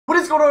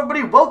going on,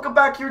 everybody? Welcome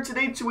back here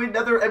today to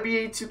another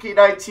NBA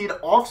 2K19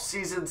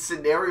 off-season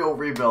scenario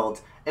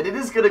rebuild. And it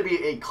is going to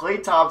be a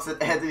Klay Thompson,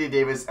 Anthony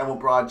Davis, and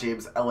LeBron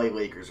James LA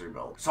Lakers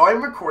rebuild. So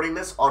I'm recording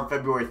this on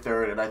February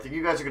 3rd, and I think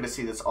you guys are going to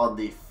see this on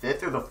the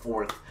 5th or the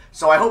 4th.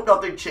 So I hope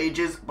nothing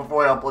changes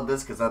before I upload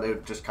this, because then it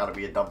would just kind of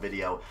be a dumb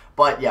video.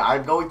 But yeah,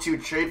 I'm going to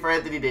trade for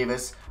Anthony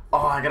Davis.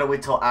 Oh, I got to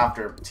wait till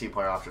after team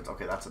player options.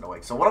 Okay, that's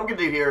annoying. So what I'm going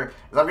to do here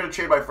is I'm going to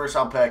trade my first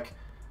round pick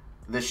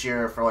this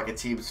year for like a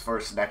team's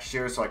first next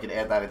year, so I can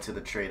add that into the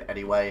trade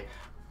anyway.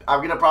 I'm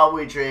going to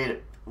probably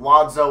trade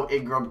Lonzo,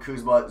 Ingram,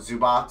 Kuzma,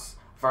 Zubats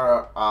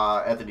for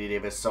Anthony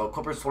Davis. So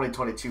Clippers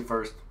 2022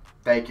 first.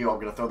 Thank you. I'm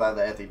going to throw that in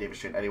the Anthony Davis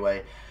trade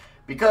anyway,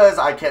 because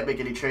I can't make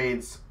any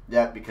trades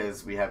yet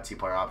because we have team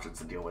player options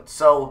to deal with.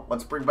 So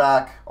let's bring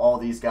back all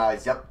these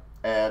guys. Yep.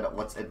 And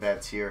let's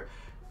advance here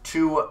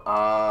to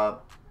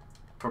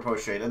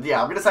proposed trade. And yeah,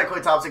 I'm going to sign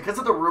Klay Thompson because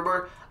of the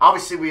rumor.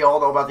 Obviously, we all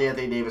know about the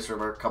Anthony Davis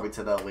rumor coming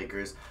to the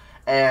Lakers.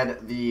 And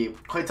the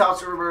Klay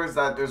Thompson rumor is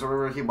that there's a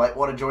rumor he might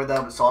want to join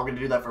them, so I'm going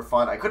to do that for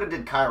fun. I could have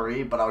did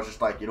Kyrie, but I was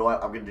just like, you know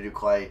what, I'm going to do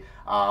Klay,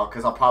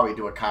 because I'll probably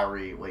do a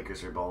Kyrie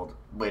Lakers rebuild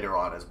later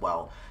on as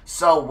well.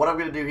 So what I'm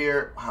going to do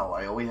here, wow,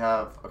 I only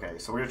have, okay,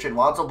 so we're going to trade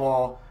Lonzo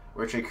Ball,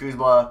 we're going to trade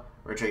Kuzma,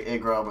 we're going to trade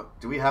Ingram.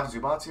 Do we have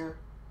Zubats here?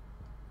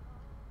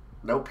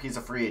 Nope, he's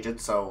a free agent,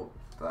 so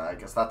I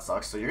guess that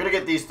sucks. So you're going to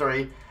get these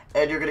three,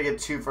 and you're going to get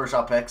 2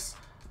 first-round picks,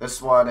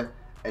 this one,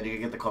 and you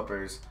can get the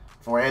Clippers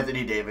for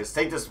Anthony Davis.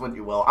 Take this when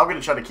you will. I'm going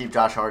to try to keep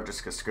Josh Hart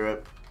just because screw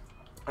it.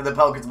 And the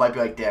Pelicans might be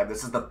like, damn,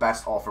 this is the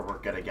best offer we're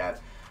going to get.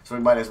 So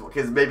we might as well,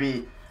 because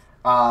maybe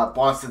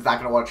Boston's not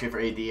going to want to trade for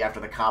AD after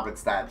the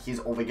comments that he's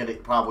only going to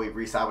probably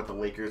re-sign with the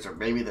Lakers, or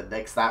maybe the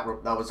Knicks. That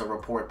was a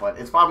report, but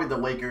it's probably the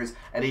Lakers.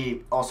 And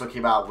he also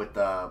came out with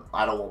the,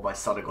 I don't want my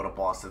son to go to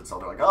Boston. So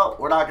they're like, oh,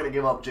 we're not going to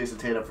give up Jason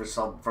Tatum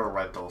for a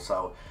rental.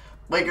 So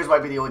Lakers might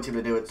be the only team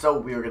to do it, so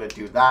we are going to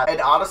do that.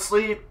 And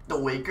honestly, the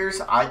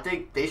Lakers, I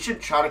think they should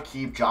try to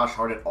keep Josh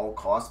Hart at all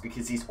costs,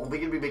 because he's only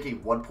going to be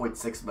making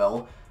 1.6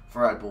 mil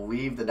for, I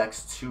believe, the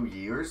next 2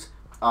 years.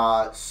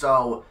 Or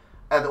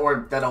then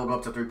it'll go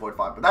up to 3.5.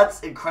 But that's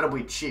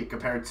incredibly cheap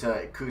compared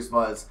to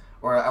Kuzma's,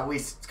 or at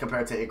least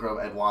compared to Ingram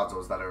and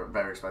Lonzo's that are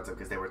very expensive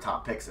because they were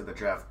top picks in the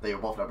draft. They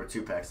were both number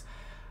 2 picks.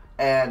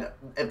 And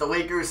if the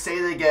Lakers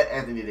say they get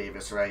Anthony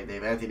Davis, right? They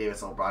have Anthony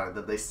Davis and LeBron, and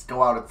then they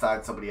go out and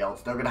sign somebody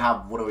else, they're going to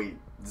have literally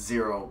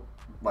zero,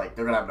 like,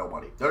 they're going to have no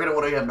money. They're going to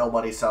literally have no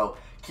money, so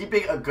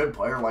keeping a good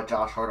player like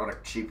Josh Hart on a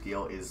cheap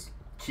deal is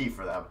key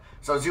for them.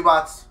 So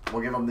Zubats,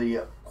 we'll give him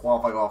the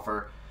qualifying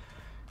offer.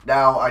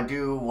 Now, I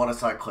do want to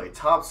sign Klay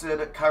Thompson.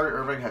 Kyrie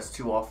Irving has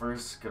 2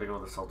 offers. Going to go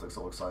to the Celtics,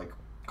 it looks like.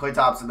 Klay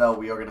Thompson, though,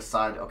 we are going to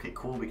sign. Okay,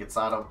 cool, we can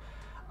sign him.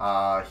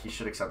 He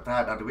should accept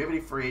that. Now, do we have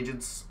any free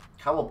agents?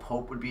 Caldwell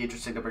Pope would be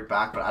interesting to bring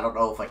back, but I don't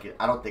know if I can.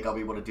 I don't think I'll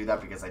be able to do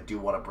that because I do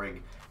want to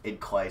bring in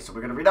Klay. So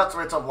we're going to read out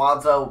some rates on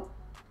Lonzo,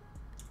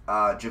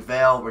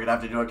 JaVale. We're going to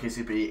have to do on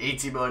KCP.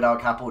 $18 million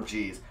capital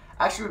G's.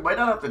 Actually, we might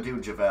not have to do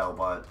JaVale,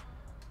 but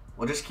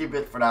we'll just keep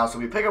it for now. So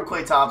we pick up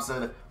Klay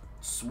Thompson.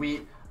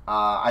 Sweet.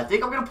 I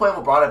think I'm going to play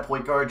LeBron at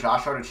point guard,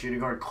 Josh Hart at shooting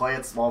guard, Klay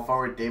at small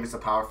forward, Davis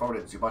at power forward,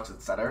 and Zubats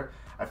at center.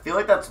 I feel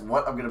like that's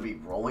what I'm going to be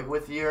rolling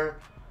with here.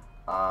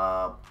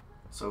 So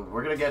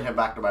we're going to get him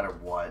back no matter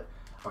what.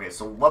 Okay,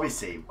 so let me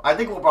see. I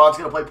think LeBron's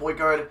going to play point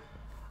guard,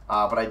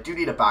 but I do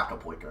need a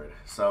backup point guard.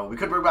 So we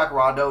could bring back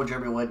Rondo,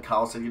 Jeremy Lin,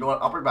 Collison. You know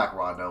what? I'll bring back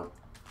Rondo.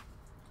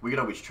 We can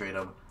always trade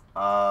him.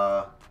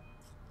 So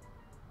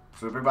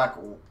we bring back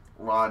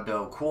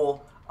Rondo.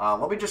 Cool.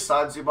 Let me just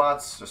sign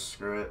Zubats. Just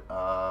screw it.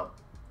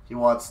 He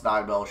wants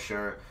 9 mil,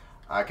 sure.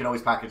 I can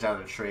always package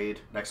out a trade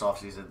next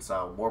offseason,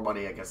 so more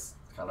money, I guess,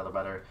 kind of the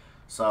better.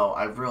 So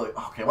I really,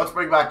 okay, let's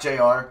bring back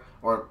JR,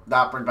 or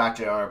not bring back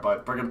JR,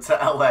 but bring him to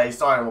LA.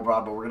 Sorry,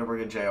 LeBron, but we're going to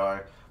bring in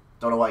JR.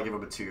 Don't know why I give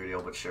him a 2-year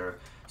deal, but sure.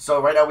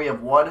 So right now we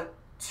have 1,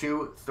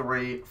 2,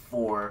 3,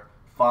 4,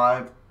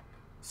 5,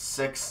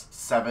 6,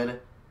 7,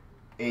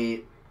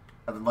 8,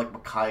 and then like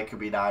Makai could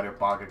be 9 or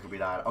Bonga could be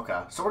 9.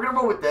 Okay, so we're going to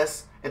roll with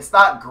this. It's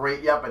not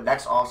great yet, but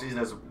next offseason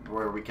is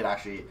where we can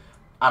actually,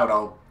 I don't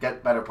know,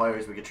 get better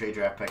players. We can trade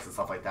draft picks and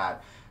stuff like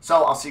that.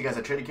 So I'll see you guys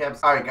at training camps.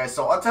 All right, guys.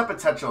 So untapped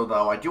potential,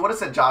 though. I do want to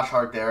send Josh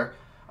Hart there.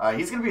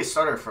 He's going to be a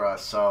starter for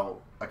us,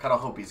 so I kind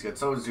of hope he's good.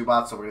 So is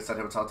Zubats, so we're going to send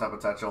him to untapped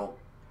potential.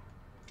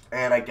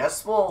 And I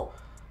guess we'll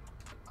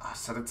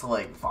send it to,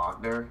 like,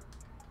 Wagner,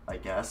 I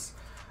guess.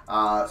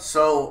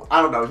 So,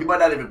 I don't know. He might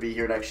not even be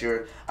here next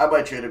year. I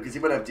might trade him because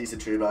he might have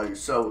decent trade value.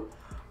 So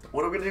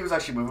what I'm going to do is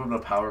actually move him to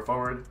power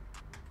forward.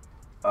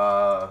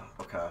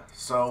 Okay.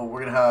 So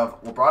we're going to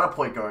have LeBron at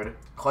point guard,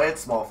 Klay at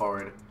small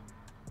forward,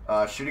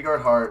 shooting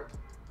guard Hart,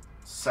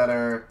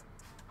 center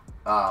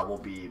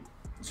will be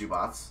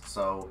Zubats.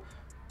 So,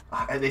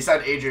 and they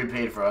signed Adrian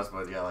Payne for us,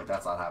 but yeah, like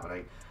that's not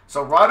happening.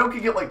 So Rondo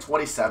can get like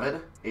 27.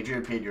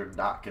 Adrian Payne, you're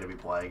not going to be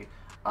playing.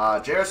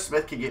 J.R.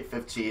 Smith can get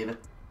 15.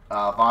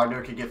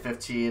 Wagner can get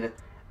 15.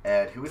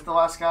 And who was the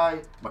last guy?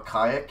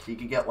 Makayak, he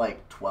could get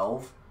like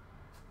 12.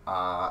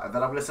 And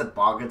then I'm going to send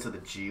Bonga to the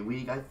G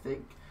League, I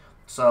think.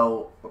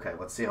 So, okay,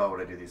 let's see how I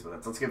want to do these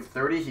minutes. Let's give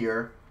 30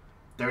 here,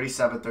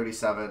 37,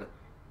 37.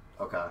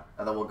 Okay,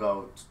 and then we'll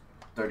go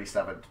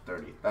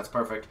 37-30. That's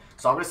perfect.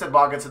 So I'm going to send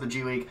Manga to the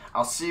G League.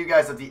 I'll see you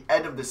guys at the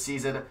end of the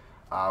season.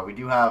 We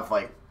do have,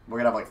 we're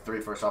going to have,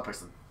 3 first-round picks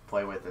to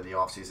play with in the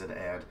offseason.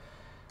 And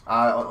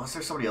unless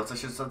there's somebody else I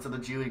should send to the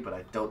G League, but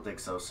I don't think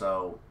so.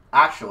 So,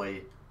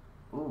 actually,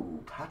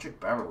 ooh, Patrick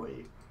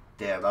Beverly.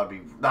 Damn,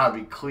 that'd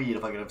be clean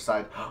if I could have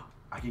signed.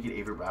 I could get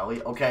Avery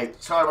Bradley. Okay,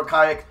 Tyler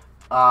McKayak.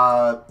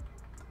 Are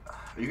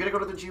you going to go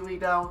to the G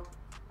League now?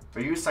 Or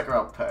are you a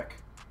second-round pick?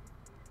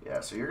 Yeah,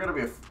 so you're going to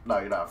be no,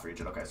 you're not a free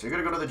agent. Okay, so you're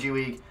going to go to the G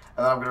League,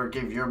 and then I'm going to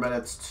give your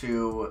minutes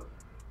to...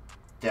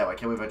 Damn, I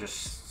can't believe I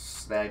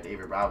just snagged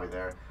Avery Bradley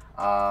there.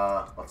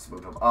 Let's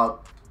move him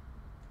up.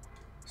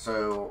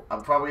 So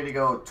I'm probably going to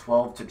go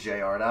 12 to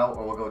JR now,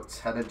 or we'll go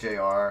 10 to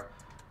JR.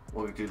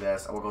 We'll do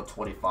this, and we'll go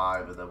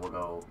 25, and then we'll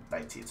go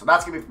 19. So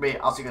that's going to be for me.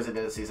 I'll see you guys at the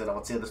end of the season, and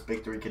let's see how this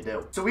big 3 can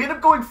do. So we end up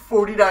going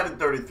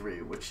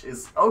 49-33, which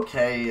is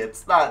okay.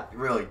 It's not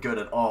really good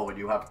at all when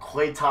you have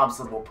Klay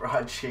Thompson,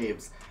 LeBron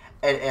James,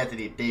 and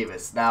Anthony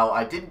Davis. Now,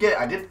 I did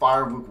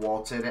fire Luke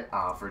Walton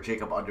for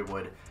Jacob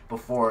Underwood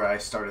before I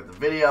started the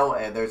video,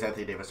 and there's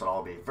Anthony Davis on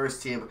All-NBA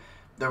first team.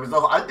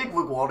 I think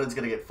Luke Walton's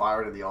going to get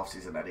fired in the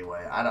offseason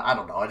anyway. I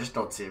don't know. I just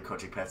don't see him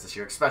coaching past this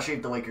year, especially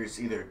if the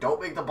Lakers either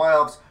don't make the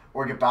playoffs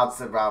or get bounced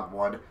in round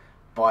 1.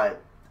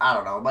 But, I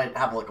don't know. It might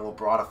have a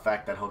broad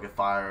effect that he'll get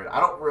fired.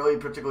 I don't really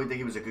particularly think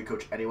he was a good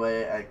coach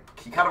anyway.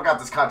 He kind of got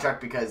this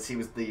contract because he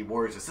was the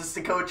Warriors'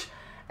 assistant coach.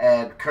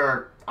 And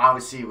Kerr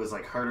obviously was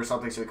hurt or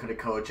something, so he couldn't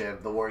coach.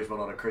 And the Warriors went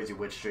on a crazy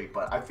win streak.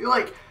 But I feel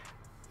like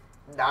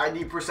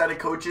 90% of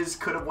coaches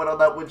could have went on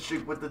that win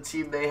streak with the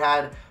team they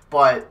had.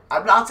 But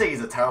I'm not saying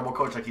he's a terrible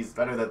coach. He's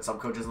better than some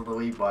coaches in the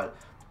league. But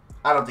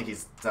I don't think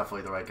he's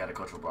definitely the right guy to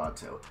coach LeBron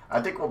too.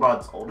 I think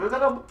LeBron's older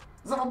than him.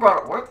 Isn't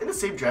LeBron in the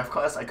same draft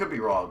class? I could be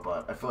wrong,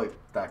 but I feel like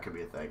that could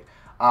be a thing.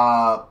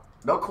 No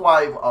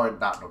Kawhi, or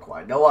not no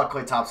Kawhi. No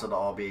Klay Thompson on the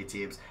All-NBA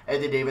teams.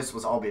 Anthony Davis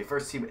was All-NBA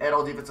first team and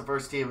All-Defensive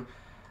first team.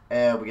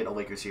 And we get the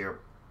Lakers here.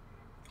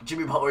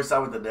 Jimmy Butler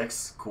signed with the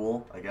Knicks.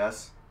 Cool, I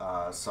guess.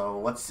 So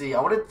let's see.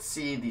 I want to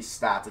see the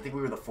stats. I think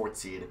we were the 4th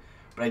seed.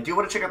 But I do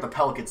want to check out the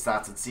Pelican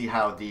stats and see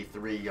how the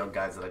 3 young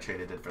guys that I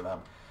traded did for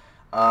them.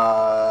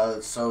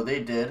 So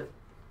they did.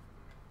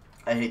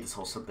 I hate this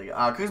whole thing.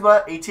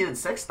 Kuzma,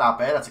 18-6. Not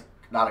bad. That's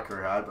not a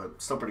career high,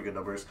 but still pretty good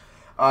numbers.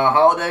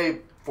 Holiday,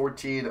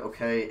 14.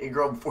 Okay.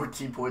 Ingram,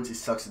 14 points. He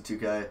sucks in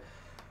 2K.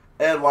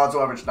 And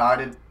Lonzo averaged 9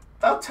 and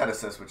about 10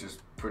 assists, which is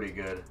pretty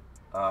good.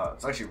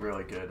 It's actually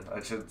really good.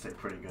 I shouldn't say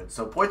pretty good.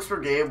 So points per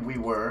game, we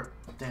weren't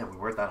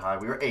that high.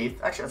 We were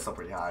 8th. Actually, that's still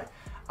pretty high.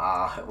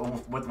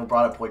 With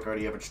LeBron at point guard,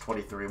 he averaged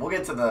 23. We'll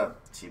get to the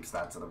team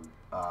stats and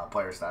the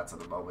player stats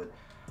in a moment.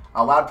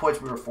 Allowed points,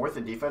 we were 4th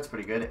in defense,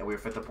 pretty good, and we were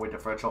 5th in point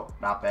differential,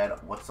 not bad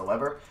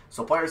whatsoever.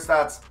 So player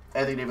stats,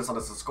 Anthony Davis on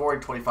us in scoring,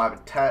 25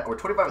 and 10, or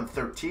 25 and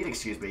 13,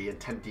 excuse me, and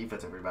 10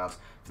 defensive rebounds,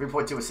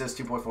 3.2 assists,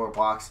 2.4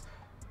 blocks.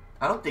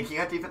 I don't think he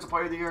got defensive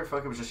player of the year. I feel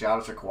like it was just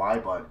Giannis or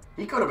Kawhi, but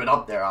he could have been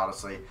up there,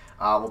 honestly.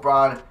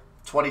 LeBron,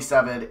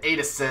 27, 8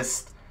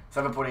 assists,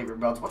 7.8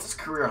 rebounds. What's his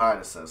career high in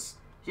assists?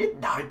 He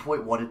had 9.1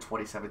 in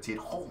 2017.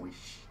 Holy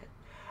shit.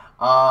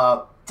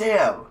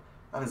 Damn.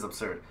 That is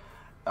absurd.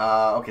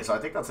 Okay, so I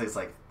think that's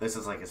this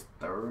is his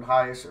 3rd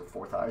highest or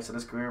 4th highest in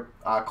his career.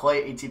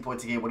 Klay, 18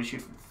 points a game. When he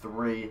shoot from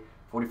 3,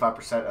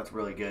 45%. That's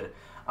really good.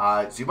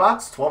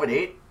 Zubats, 12 and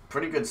 8.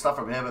 Pretty good stuff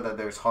from him. And then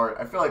there's Hart.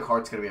 I feel like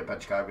Hart's going to be a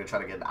bench guy. I'm going to try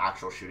to get an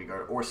actual shooting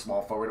guard or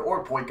small forward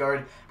or point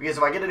guard. Because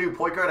if I get a new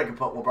point guard, I can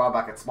put LeBron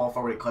back at small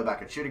forward and Klay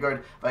back at shooting guard.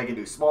 If I can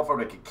do small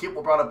forward, I can keep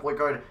LeBron at point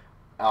guard.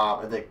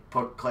 And then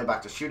put Klay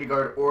back to shooting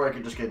guard. Or I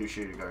can just get a new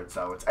shooting guard.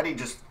 So it's any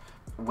just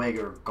wing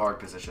or guard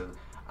position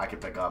I can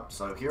pick up.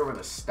 So here are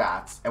the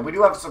stats. And we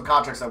do have some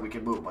contracts that we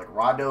can move. Like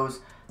Rondo's,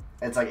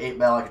 it's 8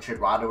 mil. I can trade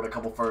Rondo in a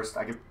couple first.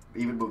 I could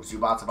even move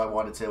Zubats if I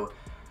wanted to.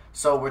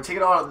 So we're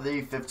taking on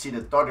the 15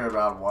 and Thunder in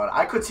round 1.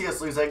 I could see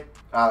us losing.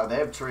 They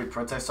have Tariq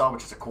Prince I saw,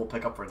 which is a cool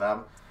pickup for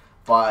them.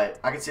 But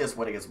I could see us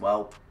winning as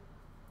well.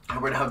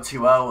 And we're down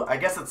 2-0. I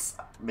guess it's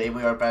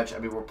mainly our bench. I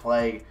mean, we're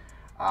playing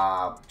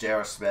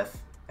J.R.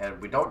 Smith. And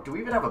we don't... Do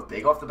we even have a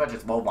big off the bench?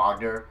 It's Mo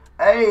Wagner.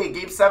 Hey,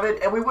 Game 7.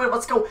 And we win.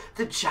 Let's go.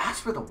 The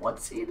Jazz were the 1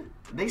 seed? Did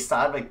they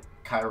sign,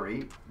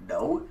 Kyrie?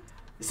 No.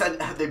 They said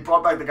they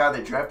brought back the guy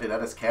they drafted,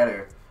 Enes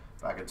Kanter,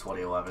 back in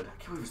 2011. I can't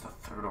believe he was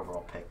the 3rd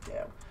overall pick.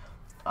 Damn.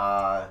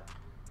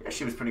 Yeah,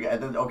 she was pretty good.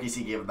 And then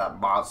OKC gave him that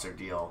monster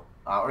deal.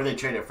 Or they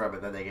traded for him,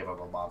 and then they gave him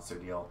a monster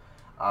deal.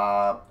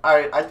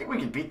 Alright, I think we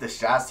can beat this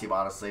Jazz team,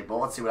 honestly. But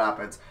let's see what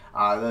happens.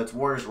 Then it's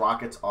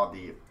Warriors-Rockets on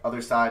the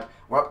other side.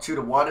 We're up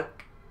 2-1.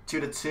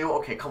 2-2.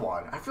 Okay, come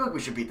on. I feel like we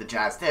should beat the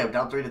Jazz. Damn,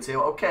 down 3-2.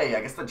 Okay,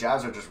 I guess the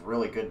Jazz are just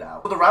really good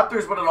now. So the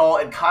Raptors win it all,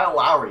 and Kyle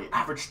Lowry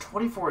averaged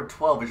 24 and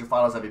 12 as your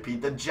Finals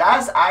MVP. The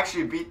Jazz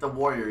actually beat the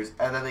Warriors,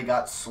 and then they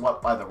got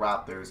swept by the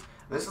Raptors.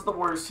 This is the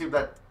Warriors team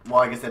that,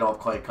 well, I guess they don't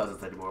have Klay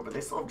Cousins anymore, but they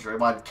still have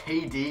Draymond,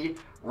 KD,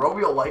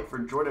 Romeo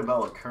Langford, Jordan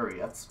Bell, and Curry.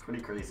 That's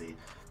pretty crazy.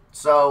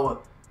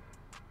 So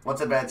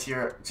let's advance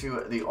here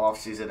to the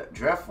offseason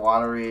draft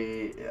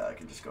lottery. Yeah, I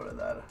can just go to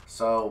that.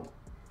 So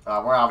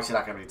we're obviously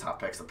not going to be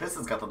top picks. The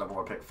Pistons got the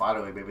 #1 pick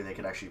finally. Maybe they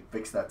can actually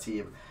fix that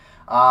team.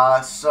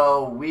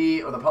 So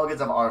the Pelicans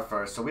have our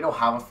first, so we don't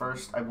have a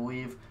first, I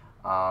believe.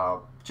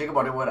 Jacob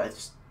Underwood,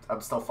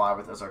 I'm still fine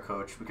with as our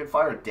coach. We could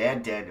fire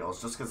Dan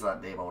Daniels just because of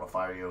that name. I want to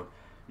fire you.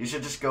 You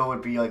should just go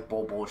and be like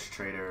Bull Bull's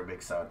trader. It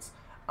makes sense.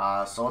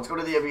 So let's go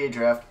to the NBA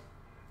draft,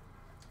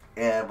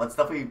 and let's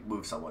definitely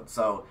move someone.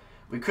 So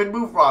we could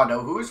move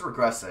Rondo, who is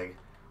regressing,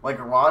 like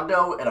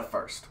Rondo and a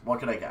first. What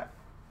can I get?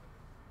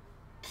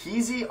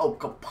 Keezy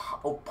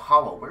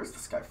Opala. Where's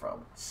this guy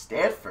from?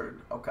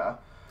 Stanford. Okay.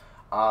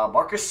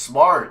 Marcus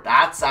Smart.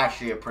 That's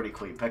actually a pretty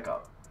clean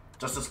pickup.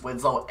 Justice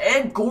Winslow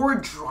and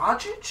Goran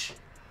Dragic.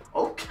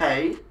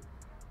 Okay.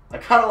 I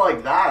kind of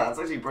like that. That's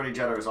actually a pretty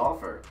generous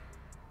offer.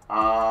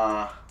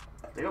 I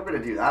think I'm going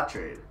to do that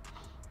trade.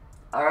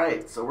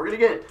 Alright, so we're going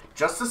to get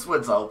Justice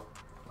Winslow.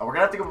 We're going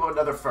to have to go with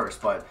another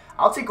first, but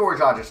I'll take Goran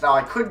Dragic. Now,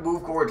 I could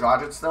move Goran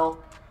Dragic still,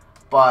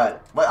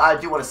 but I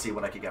do want to see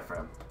what I can get for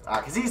him.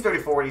 Because he's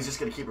 34 and he's just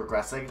going to keep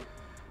regressing.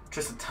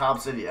 Tristan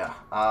Thompson, yeah.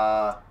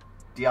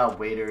 Deion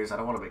Waiters, I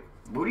don't want to make...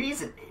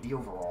 Moody's an 80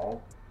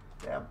 overall.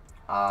 Damn.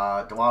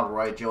 DeJuan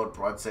Roy, Jalen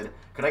Brunson.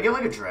 Could I get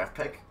like a draft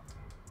pick?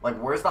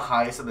 Like, where's the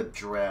highest in the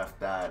draft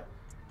that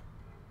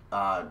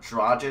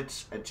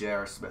Dragic and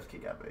J.R. Smith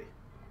can get me?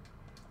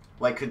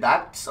 Like, could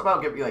that somehow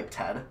get me like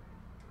 10?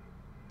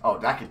 Oh,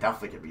 that could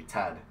definitely get me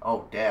 10.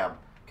 Oh, damn.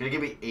 Can it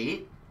give me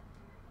 8?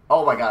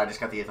 Oh my god, I just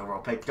got the 8th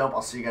overall pick. Dope,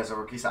 I'll see you guys at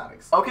rookie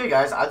signings. Okay,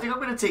 guys, I think I'm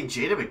going to take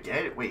Jaden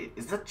McDaniels. Wait,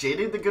 is that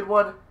Jaden the good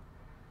one?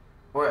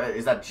 Or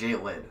is that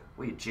Jalen?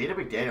 Wait, Jaden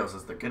McDaniels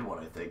is the good one,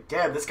 I think.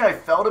 Damn, this guy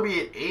fell to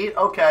me at 8?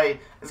 Okay,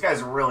 this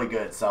guy's really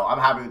good, so I'm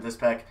happy with this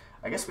pick.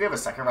 I guess we have a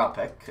second round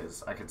pick,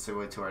 because I can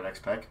segue to our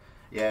next pick.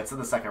 Yeah, it's in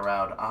the second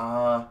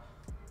round.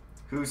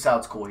 Who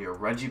sounds cool here?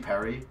 Reggie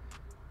Perry.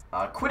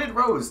 Quinton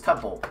Rose,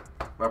 Temple.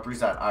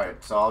 Represent.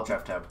 Alright, so I'll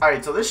draft him.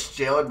 Alright, so this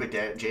Jaden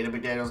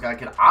McDaniels guy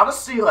can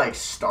honestly, like,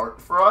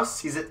 start for us.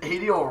 He's at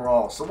 80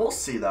 overall, so we'll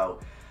see, though.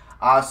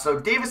 So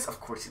Davis, of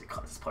course, he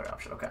declined his player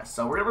option. Okay,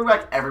 so we're going to bring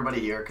back everybody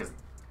here, because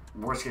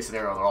worst case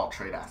scenario, they're all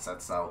trade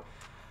assets, so.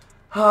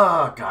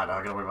 Oh, God,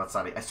 I'm going to worry about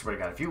signing. I swear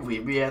to God, if you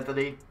leave me,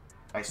 Anthony,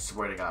 I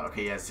swear to God.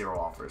 Okay, he has 0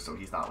 offers, so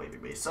he's not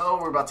leaving me. So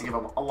we're about to give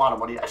him a lot of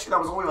money. Actually, that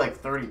was only like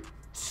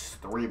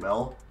 33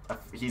 mil.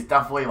 He's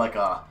definitely like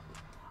a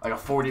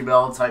 40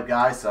 mil type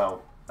guy,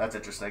 so that's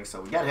interesting.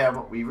 So we get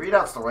him. We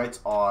renounce the rights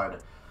on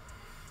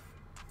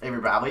Avery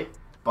Bradley,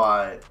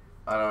 but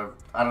I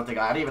don't think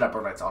I didn't even have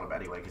bird rights on him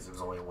anyway because it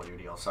was only a 1-year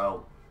deal.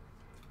 So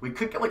we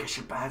could get like a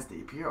Shabazz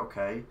Napier.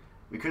 Okay,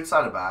 we could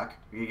sign it back.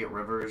 We could get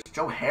Rivers,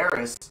 Joe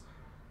Harris,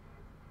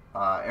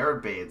 Aaron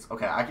Baines.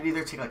 Okay, I could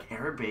either take like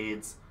Aaron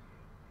Baines,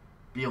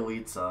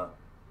 Bielitsa,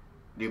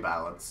 New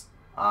Balance,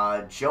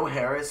 Joe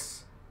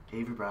Harris,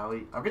 Avery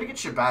Bradley. I'm gonna get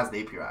Shabazz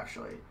Napier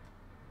actually.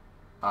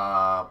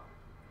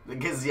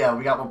 Because yeah,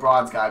 we got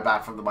LeBron's guy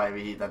back from the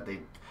Miami Heat that they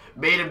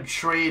made him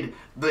trade.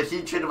 The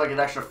Heat traded like an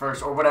extra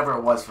first or whatever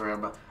it was for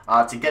him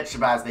to get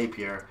Shabazz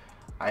Napier,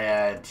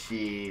 and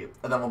then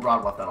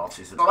LeBron left that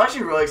offseason. So I'm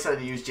actually really excited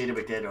to use Jaden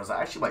McDaniels.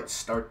 I actually might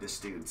start this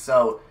dude.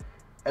 So,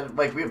 and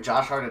like we have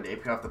Josh Hart and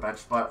Napier off the bench,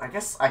 but I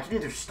guess I can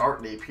either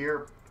start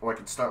Napier or I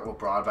can start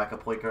LeBron back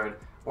at point guard,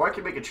 or I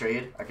can make a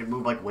trade. I can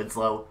move like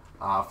Winslow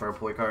for a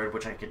point guard,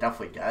 which I could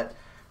definitely get.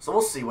 So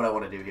we'll see what I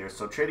want to do here.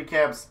 So trading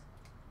camps.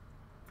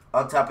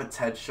 Untapped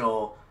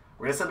potential.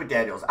 We're going to set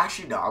McDaniels.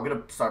 Actually, no. I'm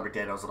going to start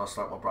McDaniels and I'll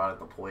start LeBron at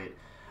the point.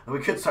 And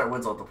we could start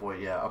Winslow at the point.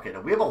 Yeah. Okay.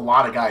 No, we have a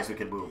lot of guys we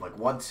can move. Like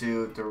 1,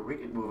 2, 3. We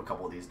can move a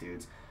couple of these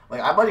dudes.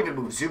 Like I might even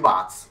move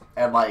Zubats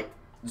and like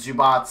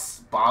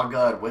Zubats,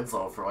 Bonga, and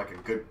Winslow for like a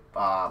good,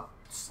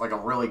 like a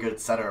really good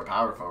center and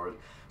power forward.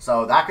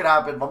 So that could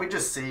happen. Let me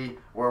just see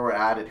where we're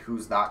at and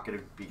who's not going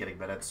to be getting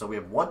minutes. So we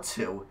have 1,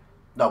 2.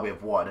 No, we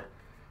have 1,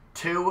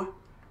 2,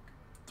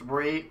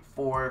 3,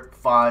 4,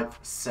 5,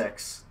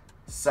 6.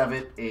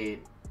 7,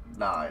 8,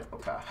 9.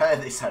 Okay.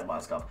 They said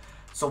Moscow.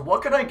 So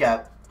what could I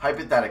get,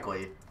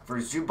 hypothetically, for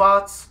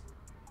Zubats,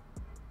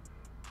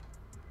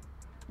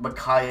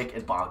 Mikhailiuk,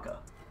 and Bonga?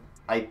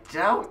 I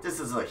doubt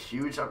this is a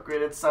huge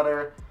upgraded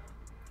center.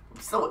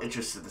 I'm still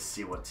interested to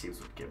see what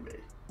teams would give me.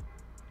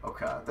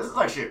 Okay. This is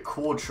actually a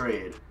cool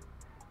trade.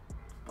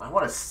 But I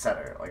want a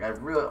center. Like, I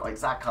really... Like,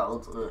 Zach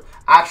Collins.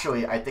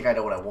 Actually, I think I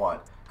know what I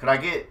want. Could I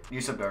get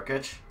Yusuf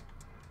Nurkic?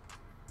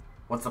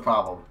 What's the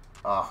problem?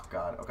 Oh,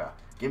 God. Okay.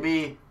 Give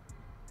me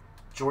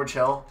George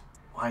Hill.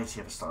 Why does he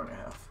have a star and a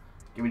half?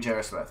 Give me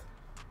J.R. Smith.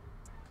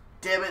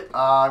 Damn it.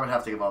 I'm going to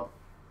have to give up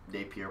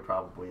Napier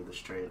probably in this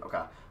trade.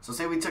 Okay. So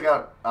say we took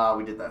out,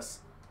 we did this.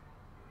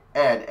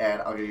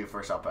 And I'll give you a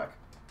first round pick.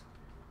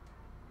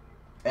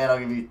 And I'll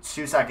give you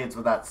 2 seconds,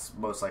 but that's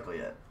most likely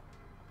it.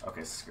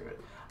 Okay, screw it.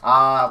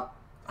 I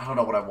don't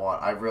know what I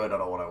want. I really don't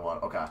know what I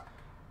want. Okay.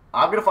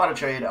 I'm going to find a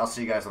trade. I'll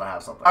see you guys when I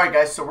have something. Alright,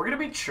 guys. So we're going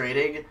to be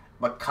trading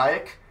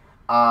Mikhailiuk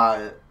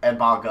and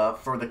Bonga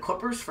for the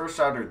Clippers first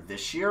rounder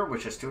this year,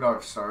 which is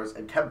 $2 stars,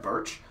 and Khem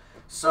Birch.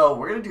 So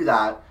we're going to do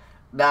that.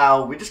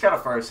 Now, we just got a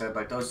first hit.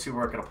 Like, those two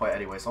weren't going to play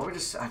anyway. So let me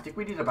just... I think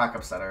we need a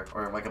backup center.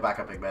 Or, like, a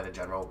backup big man in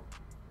general.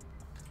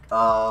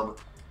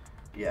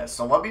 Yeah,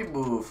 so let me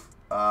move...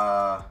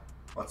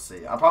 let's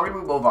see. I'll probably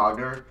move Mo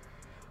Wagner.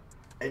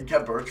 and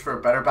Ken Burch for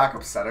a better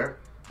backup center,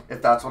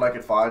 if that's what I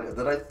could find. And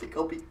then I think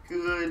I'll be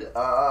good.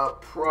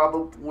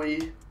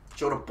 Probably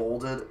Jonah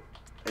Bolden.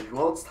 And who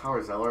else?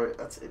 Tower Zeller.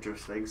 That's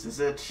interesting.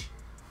 Zizic.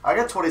 I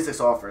got 26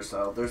 offers,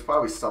 so there's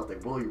probably something.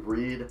 Willie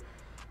Reed.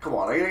 Come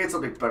on, I gotta get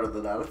something better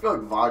than that. I feel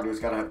like Wagner's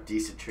gotta have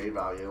decent trade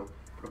value.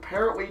 But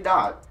apparently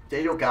not.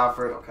 Daniel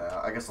Gafford. Okay,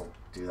 I guess I'll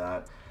do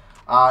that.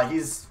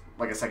 He's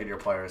like a second-year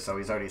player, so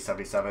he's already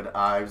 77.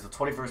 He was the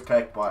 21st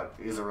pick, but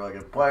he's a really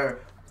good player,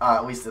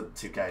 at least in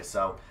 2K.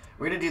 So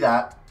we're going to do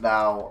that.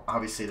 Now,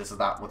 obviously, this is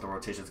not what the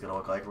rotation is going to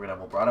look like. We're going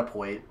to have LeBron at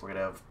point. We're going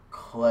to have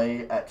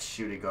Klay at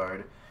shooting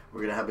guard.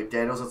 We're going to have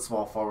McDaniels at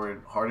small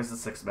forward. Harden's the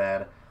sixth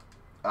man.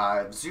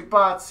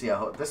 Zubats,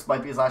 yeah, this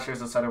might be his last year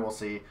as a center. We'll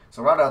see.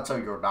 So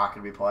Ronaldo, you're not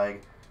going to be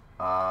playing.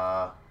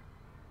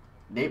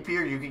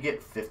 Napier, you can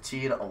get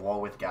 15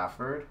 along with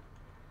Gafford.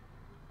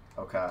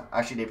 Okay.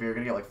 Actually, Napier, you're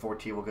gonna get like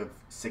 14. We'll go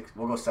 6.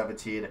 We'll go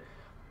 17. Then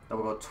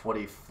we'll go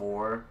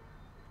 24.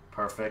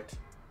 Perfect.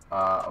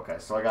 Okay.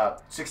 So I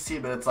got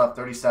 16 minutes left.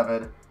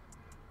 37.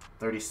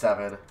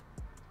 37.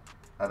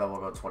 And then we'll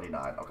go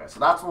 29. Okay. So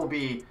that's what will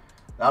be.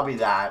 That'll be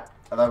that.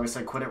 And then we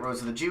send Quinton Rose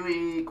to the G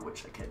League,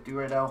 which I can't do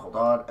right now. Hold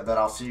on. And then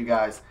I'll see you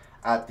guys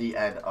at the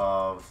end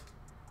of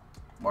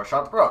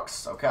Marshawn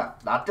Brooks. Okay.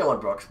 Not Dylan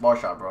Brooks.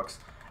 Marshawn Brooks.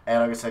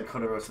 And like I said,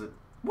 Quinton Rose to the.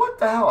 What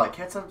the hell? I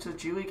can't send him to the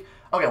G League?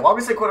 Okay, well, I'm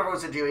going to say Quinton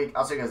Rose to the G League.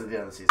 I'll see you guys at the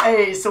end of the season.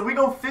 Hey, so we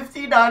go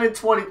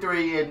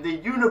 59-23, and the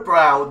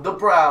Unibrow, the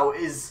Brow,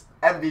 is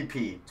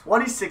MVP.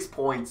 26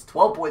 points,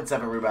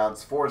 12.7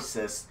 rebounds, 4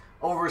 assists,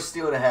 over a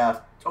steal and a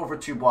half, over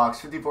 2 blocks,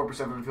 54%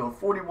 from the field,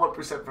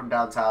 41% from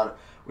downtown,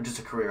 which is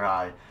a career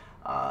high.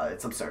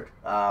 It's absurd.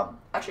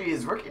 Actually,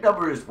 his rookie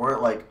numbers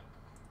weren't, like,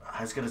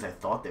 as good as I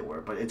thought they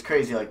were, but it's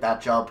crazy, like,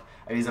 that jump,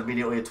 and he's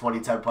immediately a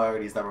 2010 player,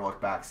 and he's never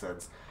looked back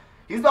since.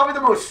 He's probably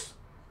the most...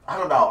 I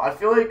don't know. I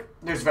feel like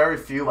there's very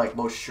few, like,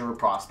 most sure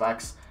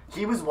prospects.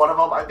 He was one of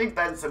them. I think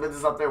Ben Simmons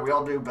is up there. We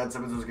all knew Ben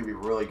Simmons was going to be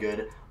really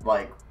good.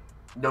 Like,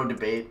 no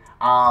debate.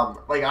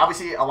 Like,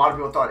 obviously, a lot of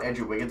people thought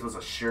Andrew Wiggins was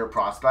a sure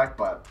prospect,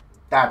 but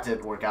that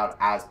didn't work out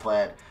as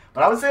planned.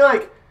 But I would say,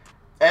 like,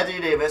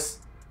 Anthony Davis,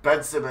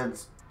 Ben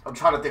Simmons, I'm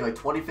trying to think, like,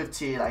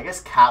 2015. I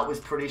guess Cat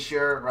was pretty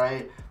sure,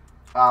 right?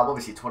 What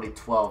was he,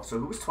 2012? So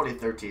who was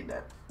 2013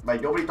 then?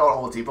 Like, nobody thought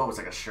Oladipo was,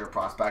 like, a sure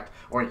prospect.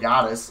 Or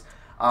Giannis.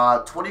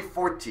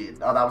 2014,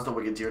 that was the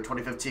Wiggins year.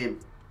 2015,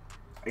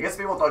 I guess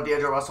people thought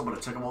D'Angelo Russell, but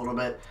it took him a little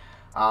bit.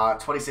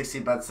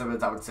 2016, Ben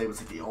Simmons, I would say, was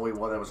like the only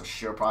one that was a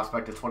sure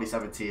prospect. In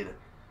 2017,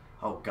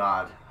 oh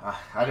God,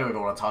 I don't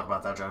even want to talk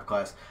about that draft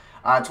class.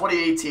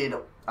 2018,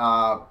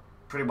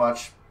 pretty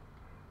much,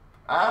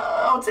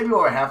 I would say people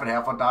were half and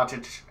half on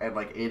Doncic and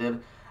like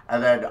Aiden.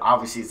 And then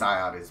obviously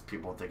Zion is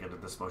people thinking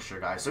of this most sure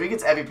guy. So he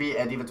gets MVP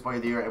and Defensive Player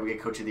of the Year, and we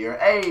get Coach of the Year.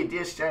 Hey,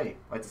 DSJ,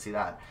 like to see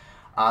that.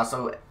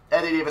 So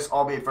Anthony Davis,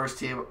 All-NBA first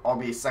team,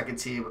 All-NBA second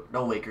team,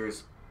 no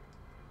Lakers.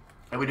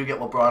 And we do get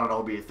LeBron on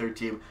All-NBA third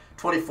team.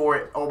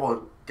 24,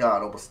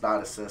 almost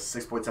 9 assists,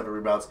 6.7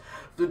 rebounds.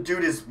 The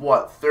dude is,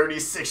 what,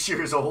 36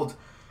 years old?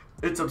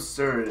 It's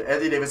absurd.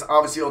 Anthony Davis,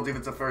 obviously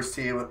All-Defensive first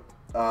team.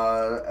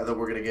 And then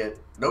we're going to get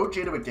no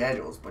Jaden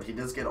McDaniels, but he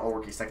does get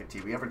All-Rookie second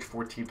team. We averaged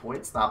 14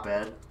 points, not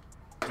bad.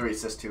 3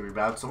 assists, 2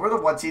 rebounds. So we're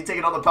the 1 team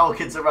taking on the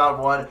Pelicans in round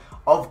 1,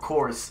 of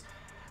course.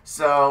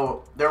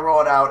 So, they're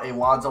rolling out a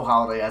Lonzo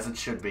Holiday, as it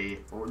should be.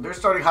 They're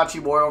starting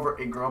Hachimura over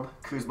Ingram,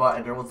 Kuzma,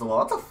 and Nerlens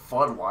Noel. That's a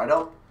fun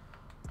lineup,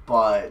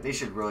 but they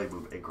should really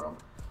move Ingram.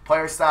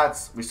 Player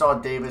stats, we saw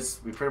Davis.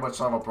 We pretty much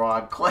saw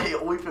LeBron. Klay,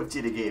 only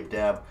 15 a game,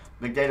 damn.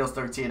 McDaniels,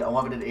 13,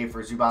 11 and 8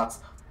 for Zubats.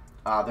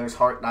 There's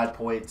Hart, 9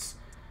 points.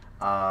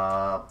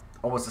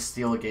 Almost a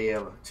steal a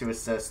game, 2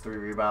 assists, 3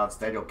 rebounds.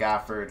 Daniel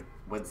Gafford,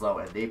 Winslow,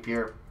 and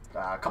Napier.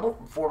 A couple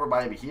former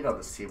Miami Heat on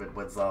this team in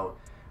Winslow,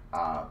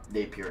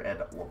 Napier, and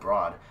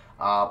LeBron.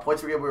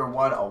 Points per game, we were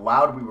 1.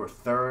 Allowed, we were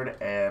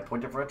 3rd. And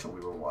point differential,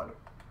 we were 1.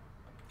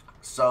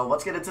 So,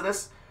 let's get into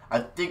this. I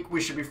think we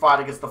should be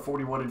fine against the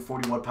 41 and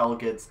 41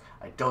 Pelicans.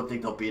 I don't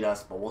think they'll beat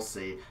us, but we'll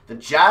see. The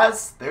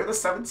Jazz, they're the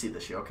 7th seed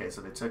this year. Okay,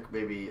 so they took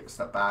maybe a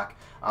step back.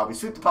 We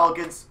sweep the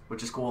Pelicans,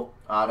 which is cool.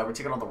 Now we're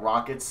taking on the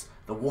Rockets.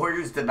 The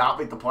Warriors did not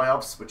make the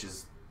playoffs, which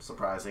is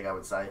surprising, I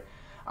would say.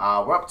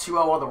 We're up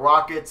 2-0 on the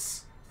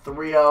Rockets,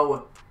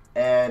 3-0.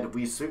 And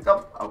we sweep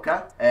them,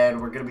 okay.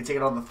 And we're going to be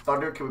taking on the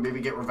Thunder. Can we maybe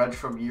get revenge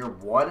from year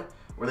 1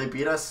 where they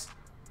beat us?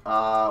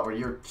 Or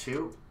year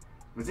 2?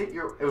 Was it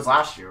year? It was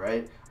last year,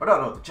 right? Or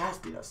no, the Jazz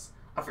beat us.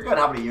 I forgot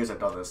how many years I've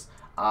done this.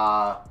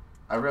 I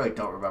really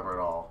don't remember at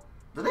all.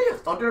 Did they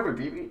have Thunder ever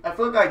beat me? I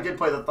feel like I did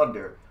play the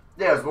Thunder.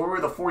 Yeah, it was when we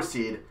were the 4th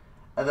seed.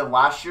 And then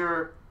last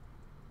year...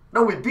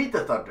 No, we beat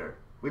the Thunder.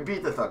 We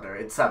beat the Thunder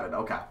in 7,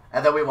 okay.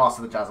 And then we lost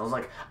to the Jazz. I was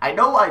like, I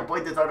know I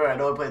played the Thunder, I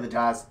know I played the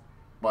Jazz.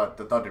 But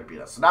the Thunder beat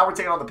us. So now we're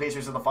taking on the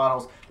Pacers in the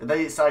finals. And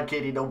they signed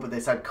KD, no, but they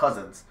signed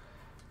Cousins.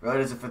 Really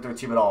doesn't fit their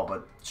team at all,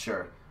 but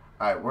sure.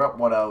 Alright, we're up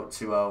 1-0,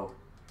 2-0,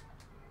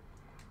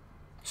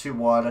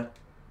 2-1,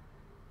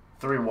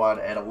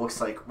 3-1, and it looks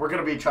like we're going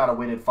to be trying to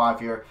win in 5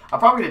 here. I'm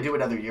probably going to do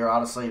another year,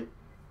 honestly.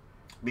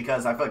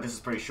 because I feel like this is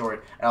pretty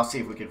short, and I'll see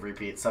if we can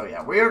repeat. So,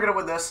 yeah, we are going to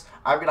win this.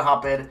 I'm going to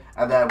hop in,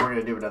 and then we're going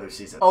to do another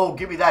season. Oh,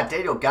 give me that.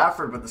 Daniel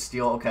Gafford with the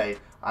steal. Okay,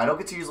 I don't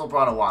get to use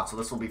LeBron a lot, so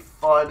this will be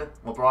fun.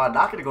 LeBron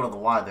not going to go to the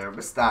line there.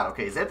 Missed that.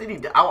 Okay, is Anthony...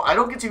 I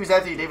don't get to use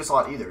Anthony Davis a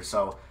lot either,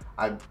 so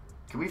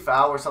can we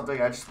foul or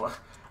something? I just want...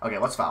 Okay,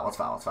 let's foul. Let's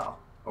foul. Let's foul.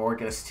 Or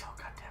get a steal.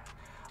 God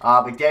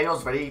damn it.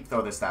 McDaniel's ready.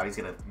 Throw this down. He's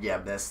going to... Yeah,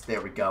 miss.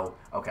 There we go.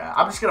 Okay,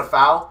 I'm just going to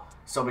foul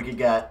so we can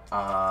get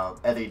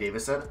Anthony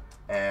Davis in.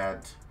 And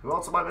who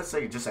else am I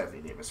missing? Just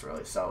Anthony Davis,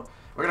 really. So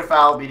we're going to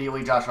foul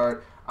immediately. Josh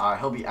Hart,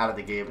 he'll be out of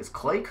the game. Is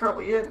Klay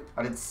currently in?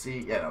 I didn't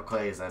see. Yeah, no,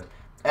 Klay is in.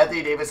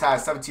 Anthony Davis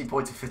has 17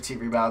 points and 15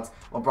 rebounds.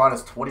 LeBron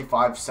has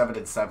 25, 7,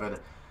 and 7.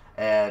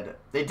 And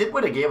they did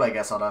win a game, I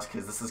guess, on us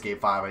because this is game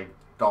 5. I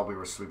thought we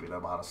were sweeping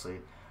them, honestly.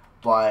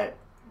 But,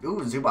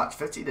 ooh, Zubac,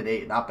 15 and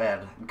 8. Not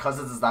bad. And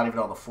Cousins is not even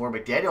on the floor.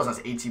 McDaniels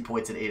has 18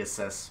 points and 8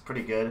 assists.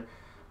 Pretty good.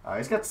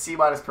 He's got C-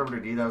 perimeter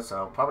D, though,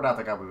 so probably not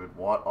the guy we would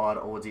want on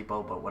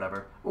Oladipo, but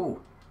whatever.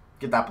 Ooh,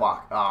 get that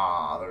block.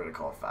 Ah, they're going to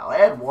call a foul.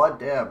 And one,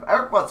 damn.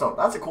 Eric Bledsoe,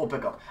 that's a cool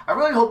pickup. I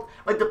really hope,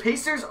 like, the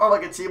Pacers are,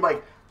 like, a team,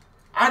 like,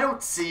 I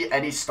don't see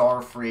any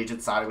star free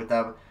agent signing with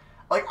them.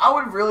 Like, I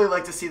would really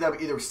like to see them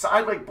either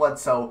sign, like,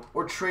 Bledsoe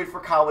or trade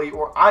for Conley,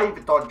 or I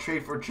even thought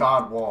trade for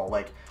John Wall.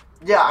 Like,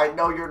 yeah, I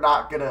know you're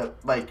not going to,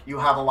 like, you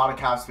have a lot of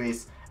cap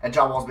space, and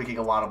John Wall's making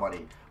a lot of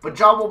money. But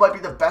John Wall might be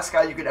the best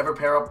guy you could ever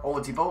pair up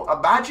Oladipo.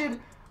 Imagine...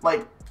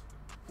 Like,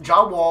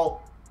 John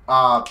Wall,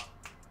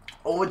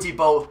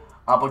 Oladipo,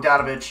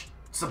 Bogdanovic,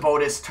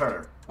 Sabonis,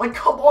 Turner. Like,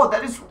 come on,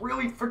 that is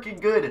really freaking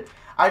good.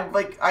 And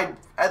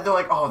they're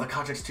like, oh, the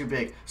contract's too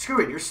big. Screw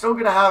it, you're still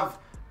going to have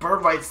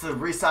bird rights to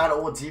re-sign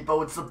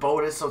Oladipo and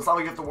Sabonis, so it's not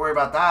like you have to worry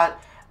about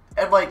that.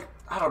 And, like,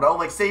 I don't know,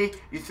 like, say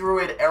you threw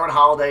in Aaron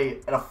Holiday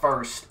and a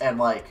first, and,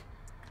 like,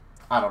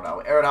 I don't know,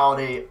 Aaron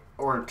Holiday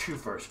or 2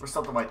 firsts, or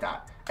something like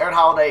that. Aaron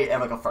Holiday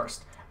and, like, a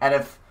first. And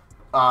if,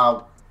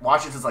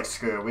 Washington's like,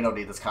 screw it, we don't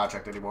need this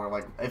contract anymore.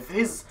 Like, if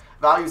his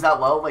value's that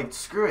low, like,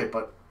 screw it.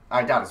 But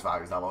I doubt his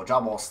value's that low.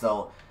 John Wall's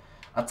still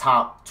a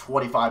top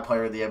 25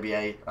 player in the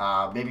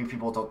NBA. Maybe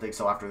people don't think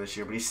so after this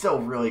year, but he's still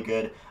really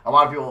good. A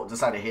lot of people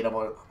decide to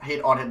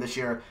hate on him this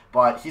year,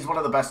 but he's one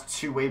of the best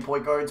two-way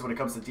point guards when it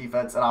comes to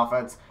defense and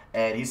offense,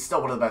 and he's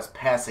still one of the best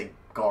passing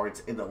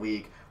guards in the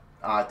league.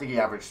 I think he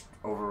averaged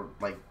over,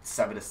 like,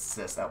 7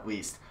 assists at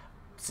least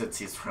since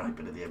he's really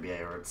been in the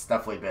NBA, or it's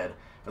definitely been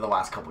for the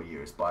last couple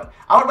years. But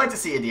I would like to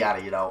see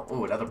Indiana, you know,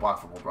 ooh, another block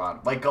from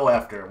LeBron. Like, go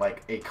after,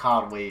 like, a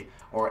Conley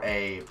or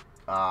a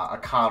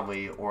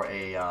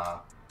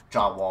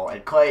John Wall.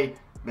 And Klay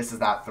misses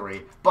that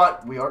 3.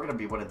 But we are going to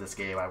be winning this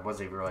game. I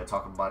wasn't even really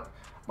talking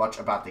much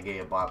about the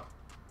game, but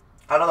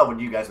I don't know what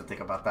you guys would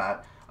think about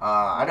that.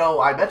 I know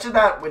I mentioned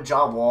that with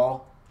John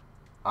Wall.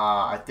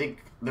 I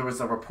think there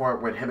was a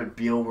report when him and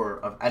Beal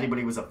were, if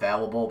anybody was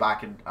available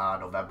back in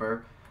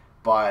November.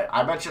 But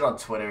I mentioned on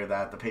Twitter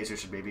that the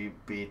Pacers should maybe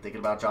be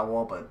thinking about John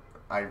Wall, but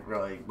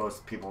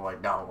most people are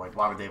like, no, like,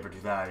 why would they ever do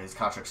that? His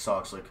contract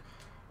sucks. Like,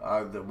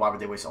 why would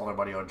they waste all their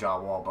money on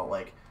John Wall? But,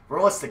 like,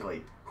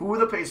 realistically, who are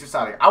the Pacers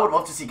signing? I would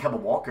love to see Kemba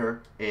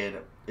Walker in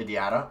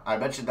Indiana. I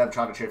mentioned them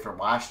trying to trade for him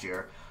last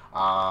year.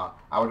 I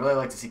would really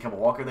like to see Kemba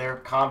Walker there.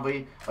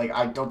 Conley, like,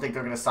 I don't think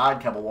they're going to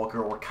sign Kemba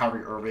Walker or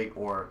Kyrie Irving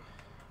or,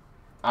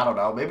 I don't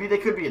know, maybe they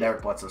could be an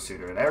Eric Bledsoe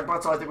suitor. And Eric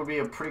Bledsoe, I think, would be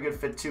a pretty good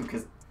fit, too,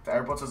 because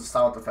Eric Bledsoe's a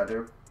solid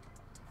defender.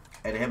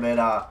 And him and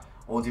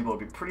Oladipo would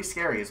be pretty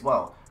scary as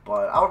well.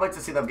 But I would like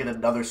to see them get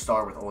another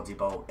star with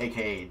Oladipo,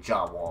 a.k.a.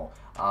 John Wall.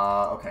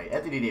 Okay,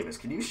 Anthony Davis.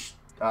 Can you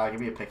give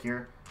me a pick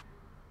here?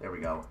 There we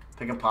go.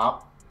 Pick and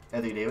pop.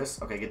 Anthony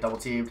Davis. Okay, get double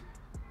teamed.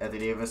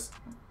 Anthony Davis.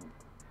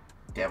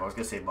 Damn, I was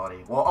going to say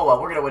money. Well, oh well,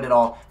 we're going to win it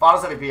all.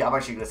 Finals MVP, I'm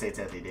actually going to say it's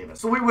Anthony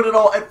Davis. So we win it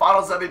all, and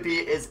Finals MVP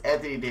is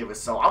Anthony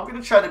Davis. So I'm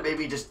going to try to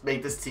maybe just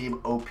make this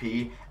team OP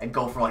and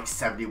go for like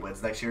 70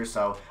 wins next year.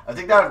 So I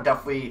think that would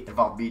definitely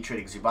involve me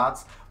trading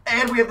Zubac.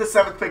 And we have the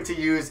 7th pick to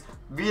use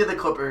via the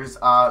Clippers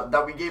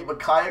that we gave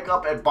Makayak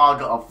up and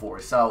Bonga up for.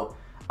 So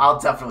I'll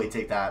definitely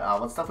take that.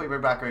 Let's definitely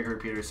bring back Gregory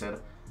Peterson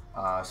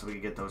so we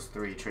can get those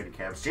 3 trading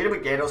camps.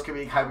 Jaden McDaniels could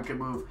be how we could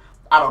move.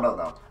 I don't know,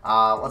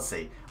 though. Let's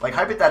see. Like,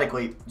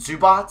 hypothetically,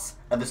 Zubac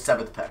and the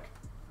 7th pick.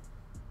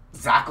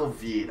 Zach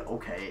LaVine.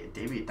 Okay.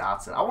 Damian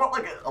Dotson. I want,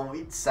 like, an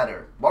elite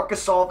center.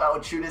 Marcus Gasol,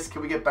 Valanciunas.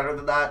 Can we get better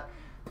than that?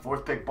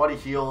 4th pick, Buddy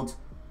Hield.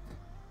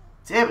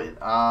 Damn it.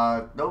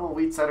 No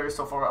elite centers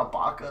so far.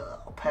 Ibaka,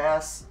 I'll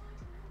pass.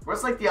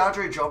 Where's, like, the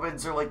Andre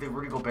Drummond's or, like, the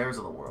Rudy Gobert's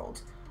of the world?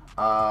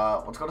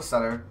 Let's go to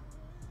center.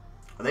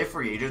 Are they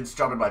free agents?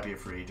 Drummond might be a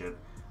free agent.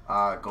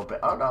 Gobert.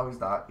 Oh, no, he's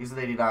not. He's an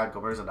 89.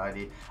 Gobert's a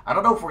 90. I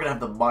don't know if we're going to have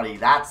the money.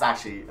 That's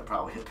actually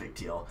probably a big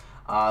deal.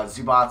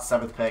 Zubac,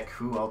 7th pick.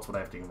 Who else would I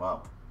have to give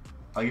up?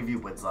 I'll give you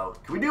Winslow.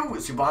 Can we do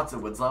Zubac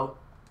and Winslow?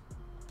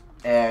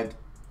 And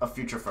a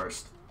future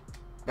first.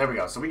 There we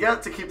go. So we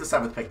get to keep the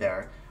 7th pick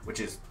there,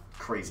 which is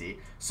crazy.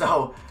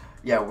 So,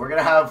 yeah, we're going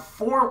to have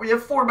 4. We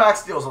have 4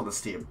 max deals on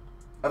this team.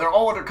 And they're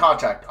all under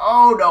contract.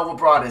 Oh, no,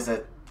 LeBron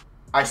isn't.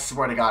 I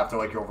swear to God, if they're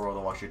like your overall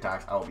the luxury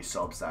tax, I will be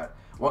so upset.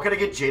 What can I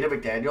get Jaden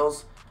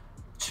McDaniels,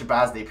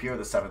 Shabazz Napier,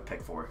 the 7th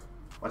pick for?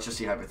 Let's just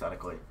see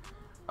hypothetically.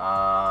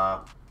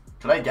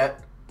 Can I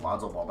get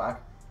Lonzo Ball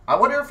back? I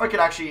wonder if I could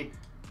actually...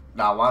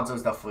 Nah,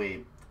 Lonzo's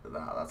definitely...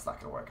 Nah, that's not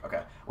going to work.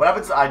 Okay. What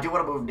happens... I do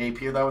want to move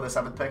Napier, though, with the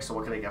 7th pick, so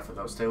what can I get for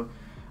those two?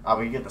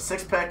 We can get the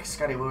 6th pick,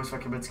 Scotty Lewis for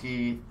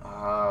Kaminsky,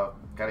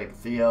 guy named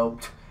Theo,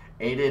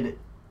 Aiden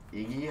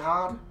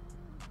Igihad.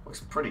 Looks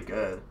pretty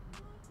good.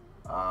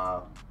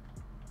 Oh,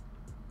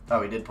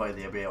 he did play in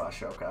the NBA last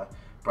year, okay.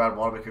 Brad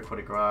Wanamaker,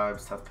 Quentin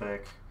Grimes, 10th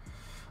pick.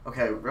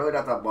 Okay, really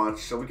not that much.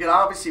 So we can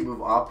obviously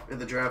move up in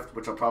the draft,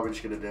 which I'm probably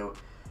just going to do.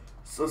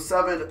 So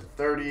 7,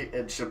 30,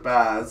 and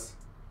Shabazz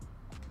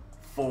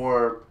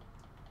for...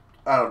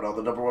 I don't know,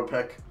 the number 1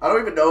 pick. I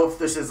don't even know if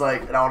this is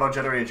like an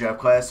auto-generated draft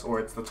class or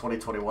it's the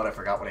 2021. I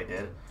forgot what I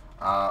did.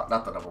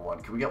 Not the number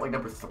 1. Can we get like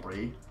number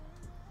 3?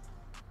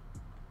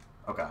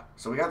 Okay,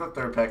 so we got the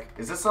 3rd pick.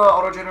 Is this an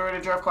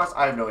auto-generated draft class?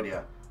 I have no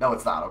idea. No,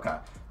 it's not. Okay.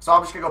 So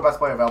I'm just going to go best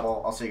player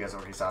available. I'll see you guys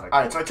over Signing.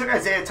 All right, so I took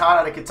Isaiah Todd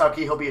out of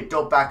Kentucky. He'll be a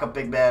dope backup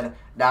big man.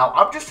 Now,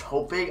 I'm just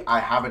hoping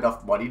I have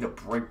enough money to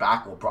bring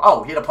back LeBron.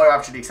 Oh, he had a player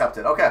option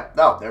accepted. Okay,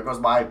 no, there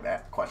goes my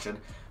question.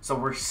 So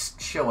we're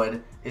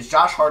chilling. Is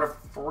Josh Hart a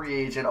free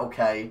agent?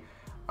 Okay.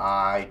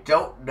 I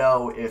don't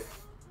know if...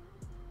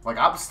 Like,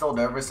 I'm still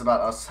nervous about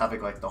us having,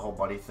 like, the whole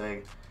money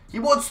thing. He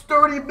wants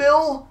 30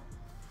 mil?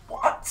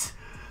 What?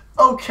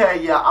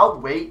 Okay, yeah, I'll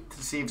wait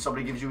to see if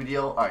somebody gives you a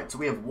deal. All right, so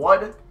we have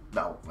 1...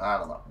 No, I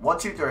don't know. 1,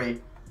 2,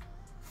 3,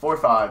 4,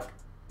 5,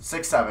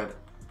 6, 7.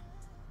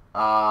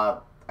 I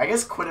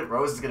guess Quinton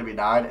Rose is going to be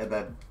 9, and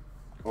then...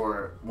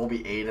 Or we'll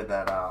be 8, and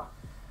then...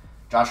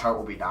 Josh Hart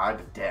will be 9,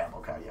 but damn,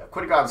 okay, yeah.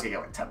 Quentin Grimes is going to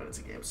get like 10 minutes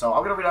a game. So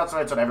I'm going to read out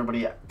tonight on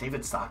everybody.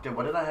 David Stockton,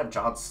 what did I have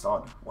John's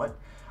son? What?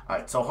 All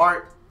right, so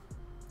Hart,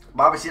 I'm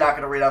obviously not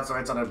going to read out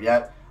tonight on him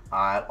yet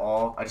at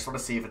all. I just want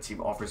to see if a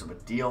team offers him a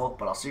deal,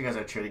 but I'll see you guys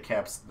at training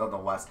camps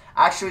nonetheless.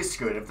 Actually,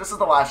 screw it. If this is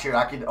the last year,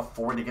 I can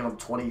afford to give him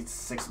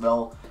 26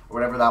 mil or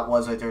whatever that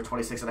was right there,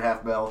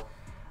 26.5 mil.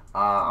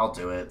 I'll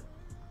do it.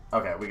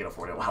 Okay, we can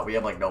afford it. Wow, we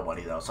have like no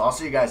money though. So I'll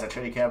see you guys at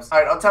training camps.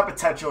 All right, untapped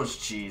potentials.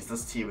 Jeez,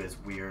 this team is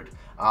weird.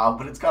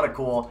 But it's kind of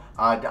cool.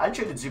 I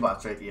traded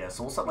Zubats, right? Yeah,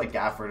 so we'll send like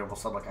Gafford and we'll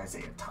send like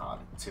Isaiah Todd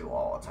to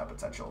all untapped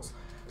potentials.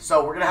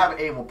 So we're gonna have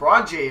a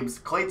LeBron James,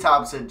 Klay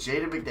Thompson,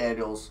 Jaden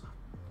McDaniels.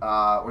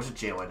 Where's it?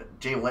 Jalen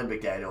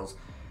McDaniels,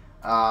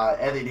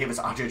 Anthony Davis,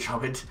 Andre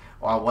Drummond.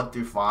 1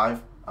 through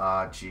 5.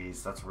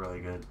 Jeez, that's really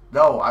good.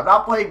 No, I'm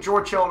not playing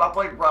George Hill. I'm not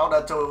playing Raul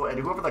Neto, and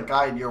whoever the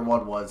guy in year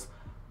 1 was.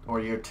 Or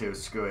year 2,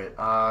 screw it.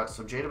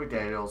 So Jaden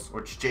McDaniels,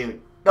 or Jalen.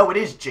 No, it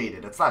is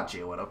Jaden. It's not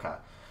Jalen. Okay.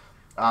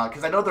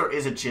 Because I know there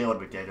is a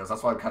Jalen McDaniels.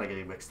 That's why I'm kind of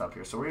getting mixed up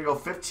here. So we're going to go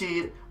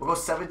 15. We'll go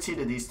 17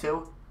 to these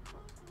two.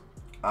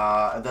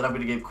 And then I'm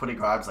going to give Quentin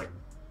Grimes like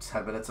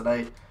 10 minutes a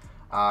night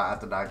at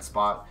the 9th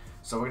spot.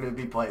 So we're going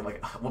to be playing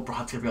like, LeBron's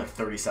going to be like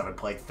 37,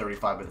 playing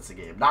 35 minutes a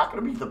game. Not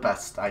going to be the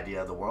best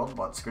idea in the world,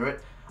 but screw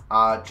it.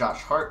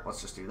 Josh Hart,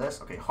 let's just do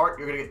this. Okay, Hart,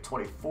 you're going to get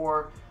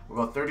 24.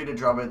 We'll go 30 to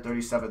Drummond,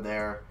 37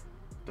 there.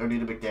 30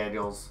 to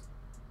McDaniels,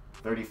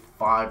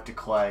 35 to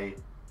Klay.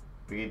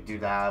 We can do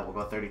that. We'll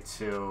go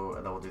 32,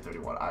 and then we'll do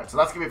 31. All right, so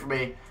that's going to be it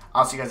for me.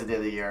 I'll see you guys at the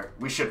end of the year.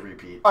 We should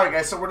repeat. All right,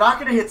 guys, so we're not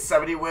going to hit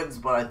 70 wins,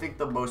 but I think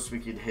the most we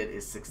can hit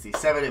is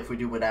 67 if we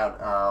do win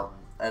out.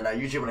 And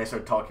usually when I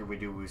start talking, we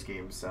do lose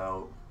games.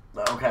 So,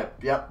 okay,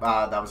 yep,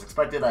 that was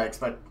expected. I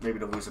expect maybe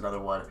to lose another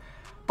one.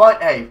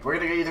 But, hey, we're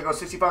going to either go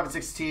 65 and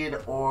 16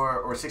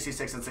 or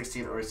 66 and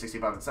 16 or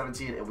 65 and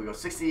 17. And we go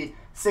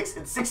 66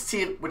 and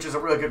 16, which is a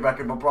really good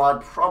record.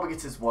 LeBron probably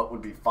gets his what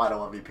would be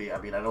final MVP. I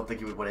mean, I don't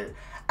think he would win it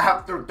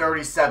after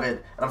 37.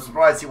 And I'm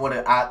surprised he won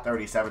it at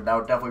 37. That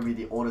would definitely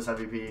be the oldest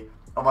MVP.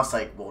 Almost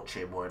like Wilt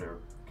Chamberlain or,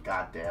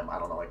 goddamn, I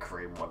don't know, like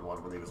Kareem won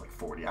one when he was like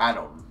 40. I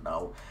don't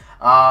know.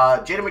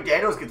 Jaden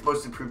McDaniels gets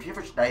most improved. He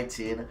averaged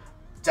 19.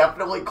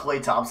 Definitely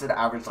Klay Thompson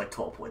averaged like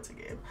 12 points a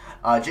game.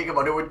 Jacob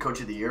Underwood,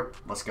 Coach of the Year.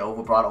 Let's go.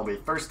 LeBron only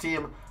first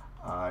team.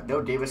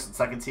 No Davis in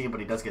second team, but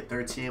he does get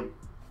third team.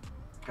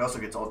 He also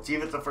gets all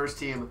defense the first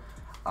team.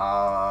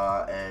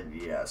 And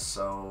yeah,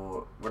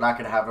 so we're not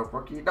going to have a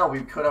rookie. No,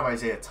 we could have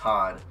Isaiah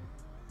Todd,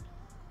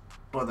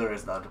 but there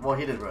is none. Well,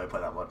 he didn't really play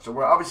that much. So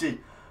we're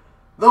obviously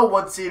the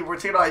 1 seed. We're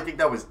taking on, I think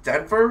that was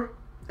Denver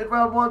in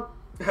round 1.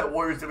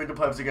 Warriors doing the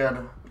playoffs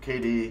again.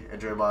 KD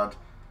and Draymond.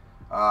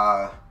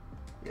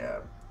 Yeah.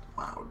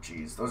 Wow,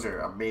 jeez. Those are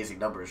amazing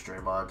numbers,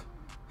 Draymond.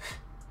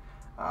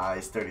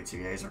 He's 32.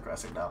 Yeah, he's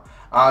regressing now.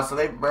 So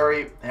they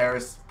Murray,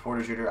 Harris,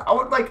 Porter Jr.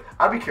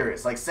 I'd be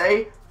curious. Like,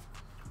 say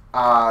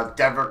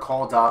Denver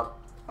called up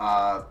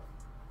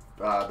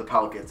the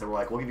Pelicans and were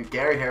like, we'll give you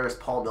Gary Harris,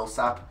 Paul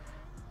Millsap,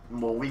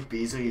 Malik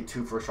Beasley, and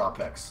 2 first-round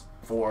picks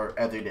for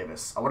Anthony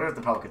Davis. I wonder if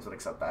the Pelicans would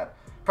accept that.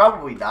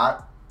 Probably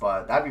not,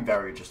 but that'd be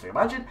very interesting.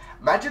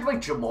 Imagine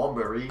like Jamal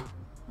Murray,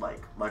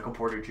 like Michael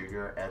Porter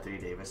Jr., Anthony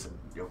Davis, and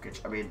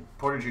Jokic. I mean,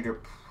 Porter Jr.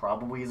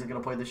 probably isn't going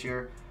to play this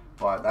year,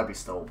 but that'd be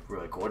still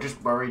really cool.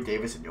 Just Murray,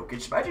 Davis, and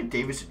Jokic. Imagine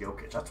Davis and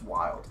Jokic. That's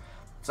wild.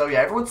 So, yeah,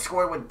 everyone's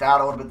scoring went down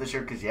a little bit this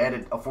year because you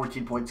added a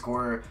 14-point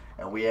scorer,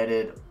 and we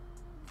added,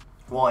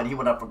 well, and he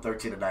went up from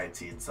 13 to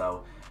 19.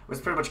 So, it was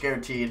pretty much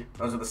guaranteed.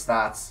 Those are the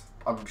stats.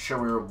 I'm sure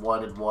we were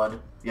 1-1.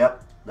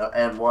 Yep,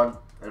 and 1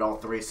 in all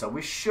 3. So,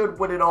 we should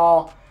win it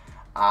all.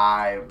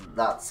 I'm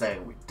not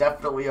saying we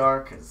definitely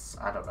are, because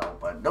I don't know,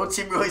 but no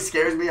team really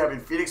scares me. I mean,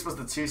 Phoenix was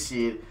the 2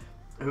 seed.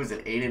 Who's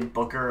it? Aiden,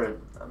 Booker,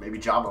 and maybe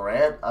John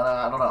Morant?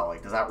 I don't know.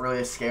 Like, does that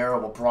really scare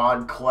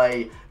LeBron,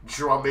 Klay,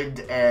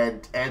 Drummond,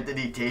 and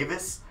Anthony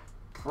Davis?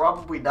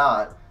 Probably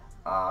not.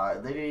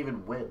 They didn't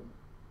even win.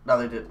 No,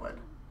 they did win.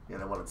 Yeah,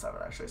 they won in 7,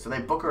 actually. So they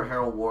Booker,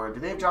 Harold, Warren.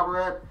 Did they have John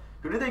Morant?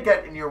 Who did they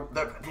get in your...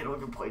 They don't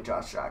even play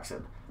Josh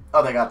Jackson.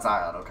 Oh, they got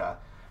Zion. Okay.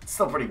 It's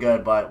still pretty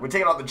good, but we're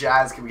taking on the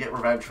Jazz. Can we get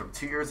revenge from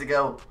 2 years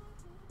ago?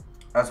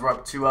 As we're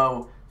up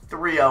 2-0,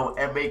 3-0,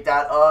 and make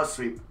that a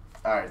sweep.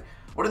 All right.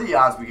 What are the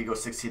odds we could go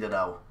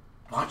 16-0?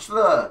 Watch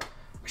the...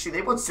 Actually,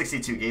 they won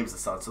 62 games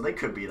this month, so they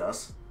could beat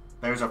us.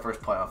 There's our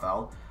first playoff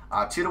L.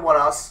 2-1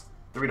 us,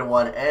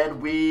 3-1,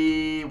 and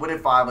we win in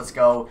 5. Let's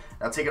go.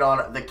 Now taking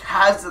on the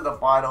Cavs in the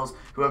finals,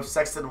 who have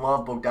Sexton,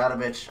 Love,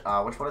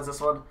 Bogdanovic. Which one is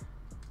this one?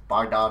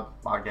 Bogdan.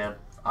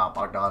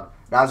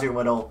 Nazir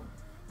Whittle.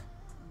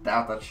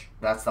 That's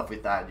definitely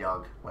Thad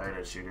Young.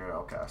 Larry Jr.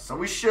 Okay, so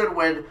we should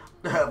win.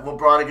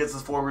 LeBron against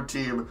his former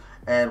team,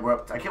 and we're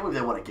up. I can't believe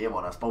they won a game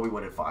on us, but we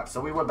win in 5.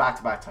 So we went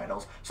back-to-back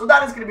titles. So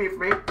that is going to be it for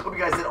me. Hope you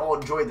guys did all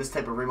enjoy this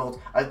type of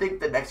rebuild. I think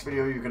the next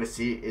video you're going to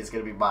see is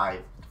going to be my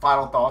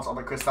final thoughts on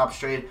the Kristaps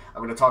trade.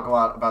 I'm going to talk a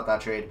lot about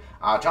that trade.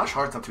 Josh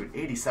Hart's up to an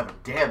 87.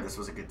 Damn, this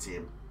was a good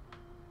team.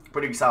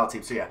 Pretty solid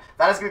team. So yeah,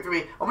 that is going to be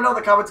for me. Let me know in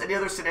the comments any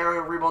other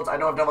scenario rebuilds. I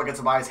know I've done like a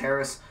Tobias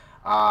Harris.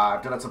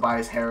 I've done a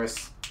Tobias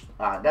Harris.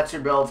 Nets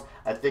rebuilds.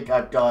 I think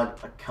I've done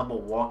a Kemba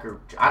Walker.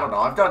 I don't know.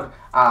 I've done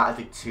I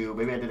think 2.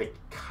 Maybe I did a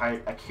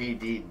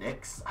KD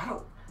Knicks. I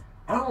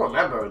don't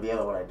remember the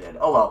other one I did.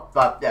 Oh well.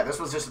 But yeah, this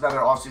was just another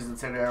offseason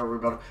scenario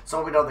rebuild. So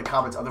let me know in the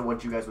comments other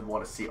ones you guys would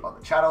want to see on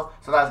the channel.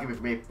 So that's gonna be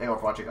for me. Thank you all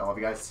for watching. I love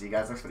you guys. See you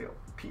guys next video.